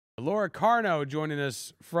Laura Carno joining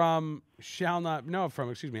us from I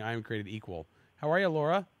Am Created Equal. How are you,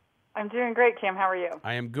 Laura? I'm doing great, Kim. How are you?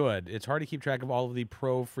 I am good. It's hard to keep track of all of the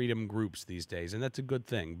pro-freedom groups these days, and that's a good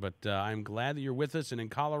thing. But I'm glad that you're with us. And in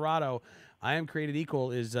Colorado, I Am Created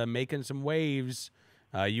Equal is making some waves.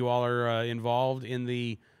 You all are involved in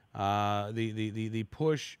the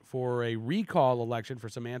push for a recall election for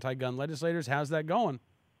some anti-gun legislators. How's that going?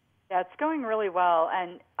 Yeah, it's going really well.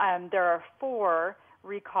 And there are 4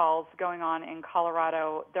 recalls going on in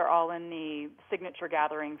Colorado. They're all in the signature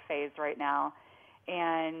gathering phase right now.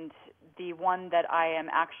 And the one that I am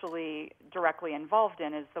actually directly involved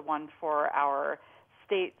in is the one for our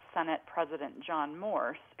state Senate President John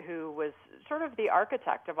Morse, who was sort of the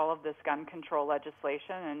architect of all of this gun control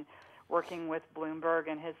legislation and working with Bloomberg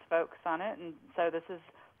and his folks on it. And so this is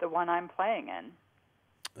the one I'm playing in.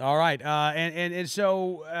 All right.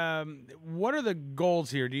 So what are the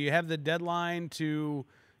goals here? Do you have the deadline to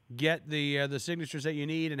get the signatures that you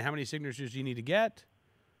need, and how many signatures do you need to get?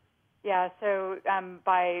 Yeah, so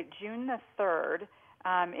by June the 3rd,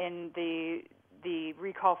 in the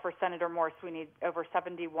recall for Senator Morse, we need over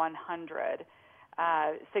 7,100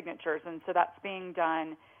 signatures, and so that's being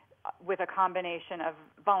done with a combination of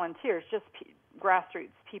volunteers, just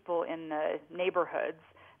grassroots people in the neighborhoods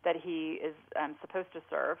that he is supposed to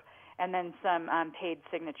serve, and then some paid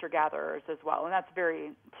signature gatherers as well, and that's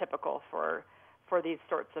very typical for these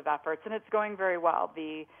sorts of efforts, and it's going very well.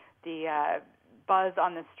 The buzz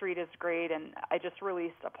on the street is great, and I just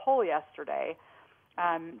released a poll yesterday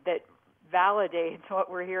that validates what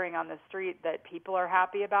we're hearing on the street, that people are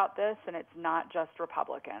happy about this, and it's not just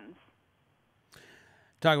Republicans.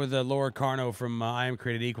 Talking with Laura Carno from I Am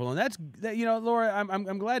Created Equal, and that's Laura,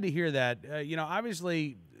 I'm glad to hear that.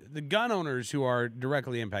 Obviously, the gun owners who are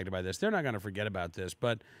directly impacted by this, they're not going to forget about this,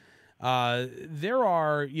 but there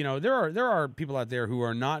are people out there who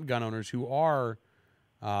are not gun owners who are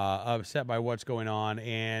upset by what's going on,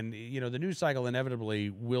 and the news cycle inevitably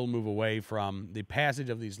will move away from the passage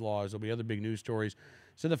of these laws. There'll be other big news stories.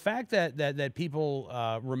 So the fact that people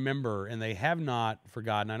remember and they have not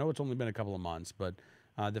forgotten. I know it's only been a couple of months, but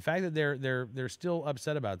the fact that they're still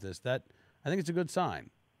upset about this, that I think it's a good sign.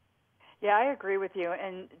 Yeah, I agree with you.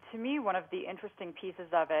 And to me, one of the interesting pieces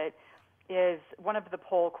of it is one of the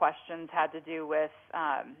poll questions had to do with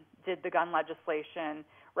did the gun legislation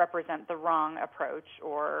represent the wrong approach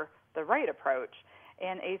or the right approach?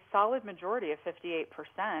 And a solid majority of 58%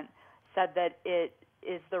 said that it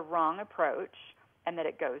is the wrong approach and that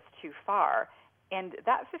it goes too far. And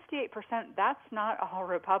that 58%, that's not all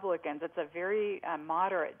Republicans. It's a very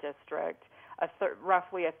moderate district,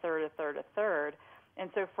 roughly a third. And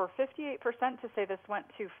so for 58% to say this went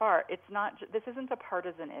too far, this isn't a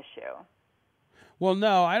partisan issue. Well,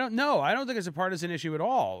 no, I don't know. I don't think it's a partisan issue at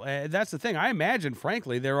all. That's the thing. I imagine,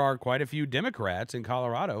 frankly, there are quite a few Democrats in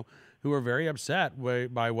Colorado who are very upset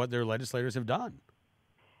by what their legislators have done.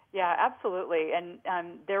 Yeah, absolutely. And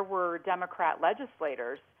there were Democrat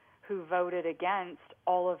legislators who voted against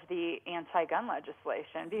all of the anti-gun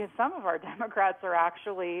legislation, because some of our Democrats are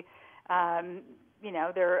actually,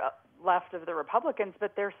 they're left of the Republicans,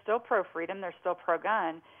 but they're still pro-freedom, they're still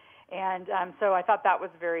pro-gun. And so I thought that was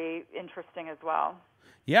very interesting as well.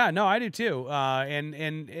 Yeah, no, I do too,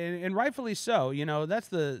 and rightfully so.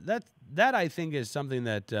 That I think is something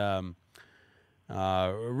that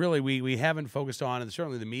really we haven't focused on, and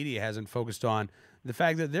certainly the media hasn't focused on, the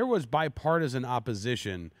fact that there was bipartisan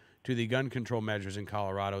opposition to the gun control measures in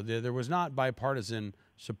Colorado. There was not bipartisan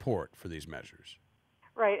support for these measures.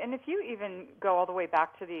 Right, and if you even go all the way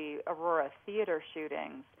back to the Aurora theater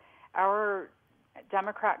shootings, our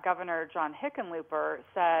Democrat Governor John Hickenlooper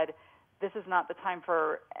said this is not the time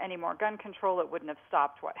for any more gun control. It wouldn't have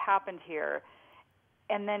stopped what happened here.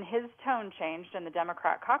 And then his tone changed, and the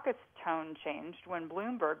Democrat caucus tone changed when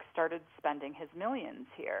Bloomberg started spending his millions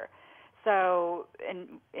here. So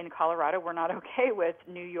in Colorado, we're not okay with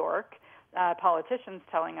New York politicians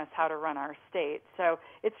telling us how to run our state. So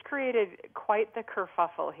it's created quite the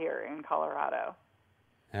kerfuffle here in Colorado.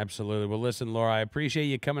 Absolutely. Well, listen, Laura, I appreciate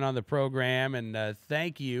you coming on the program, and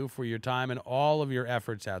thank you for your time and all of your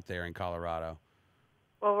efforts out there in Colorado.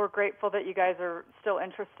 Well, we're grateful that you guys are still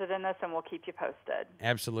interested in this, and we'll keep you posted.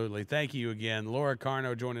 Absolutely. Thank you again. Laura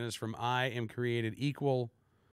Carno joining us from I Am Created Equal.